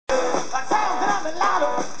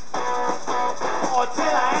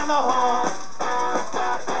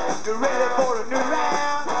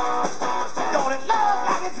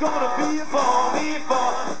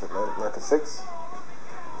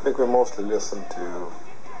we mostly listened to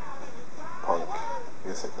punk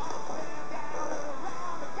music at that time.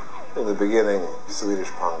 In the beginning,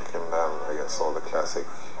 Swedish punk, and then I guess all the classic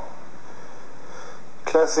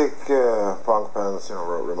punk bands, you know,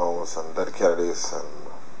 Ramones and Dead Kennedys and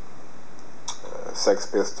Sex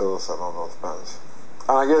Pistols and all those bands.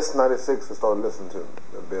 And I guess '96 we started listening to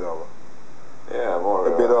a bit of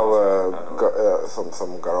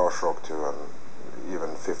some garage rock too, and even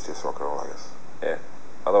 50s rock and roll, I guess. Yeah.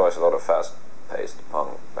 Otherwise, a lot of fast-paced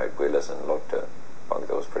punk. Like we listened a lot to punk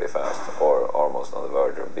that was pretty fast, or almost on the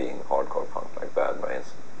verge of being hardcore punk, like Bad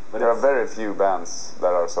Brains. But there are very few bands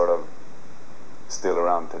that are sort of still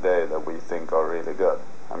around today that we think are really good.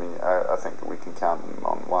 I mean, I think we can count them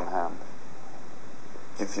on one hand.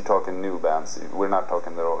 If you're talking new bands, we're not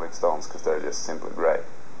talking the Rolling Stones because they're just simply great.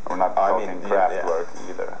 We're not talking Kraftwerk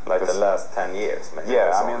either. Like the last 10 years, maybe.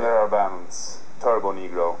 Yeah, I mean, there are bands, Turbo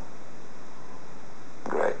Negro,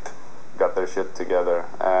 Great. got their shit together,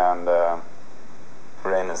 and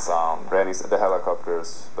Renaissance, the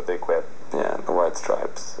Helicopters, but they quit. Yeah, the White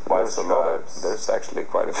Stripes. There's actually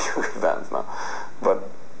quite a few good bands now.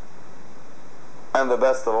 And the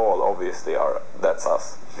best of all, obviously, that's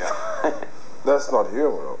us. Yeah. That's not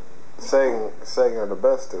humor, though. Saying you're the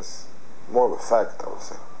best is more of a fact, I would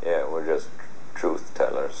say. Yeah, we're just truth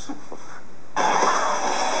tellers.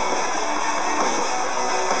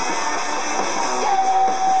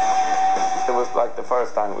 It was like the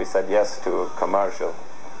first time we said yes to a commercial,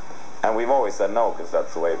 and we've always said no because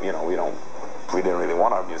that's the way, you know, we didn't really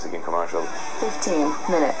want our music in commercials. 15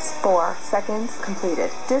 minutes, 4 seconds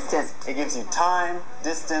completed. Distance. It gives you time,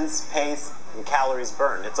 distance, pace, and calories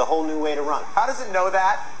burned. It's a whole new way to run. How does it know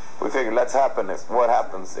that? We figured, what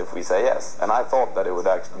happens if we say yes? And I thought that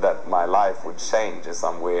that my life would change in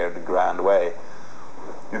some weird, grand way.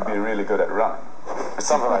 You'd be really good at running.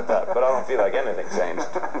 Something like that, but I don't feel like anything changed.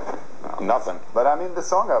 No. Nothing. But I mean, the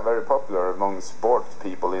song got very popular among sports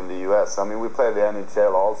people in the US. I mean, we played the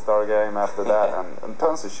NHL All-Star game after that, and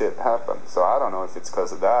tons of shit happened. So I don't know if it's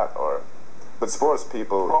because of that or... But sports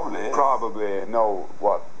people probably know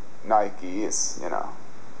what Nike is, you know.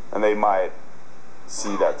 And they might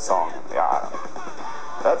see that song. Yeah, I don't know.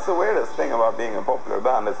 That's the weirdest thing about being a popular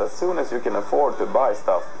band, is as soon as you can afford to buy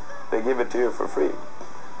stuff, they give it to you for free.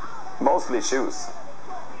 Mostly shoes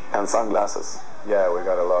and sunglasses. Yeah, we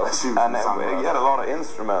got a lot of shoes and we get a lot of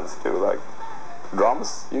instruments too, like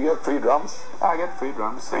drums. You get free drums. I get free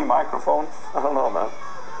drums. Free microphones. I don't know, man.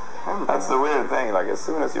 That's the weird thing. Like, as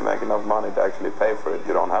soon as you make enough money to actually pay for it,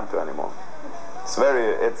 you don't have to anymore.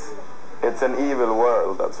 It's an evil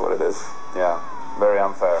world. That's what it is. Yeah, very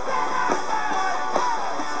unfair.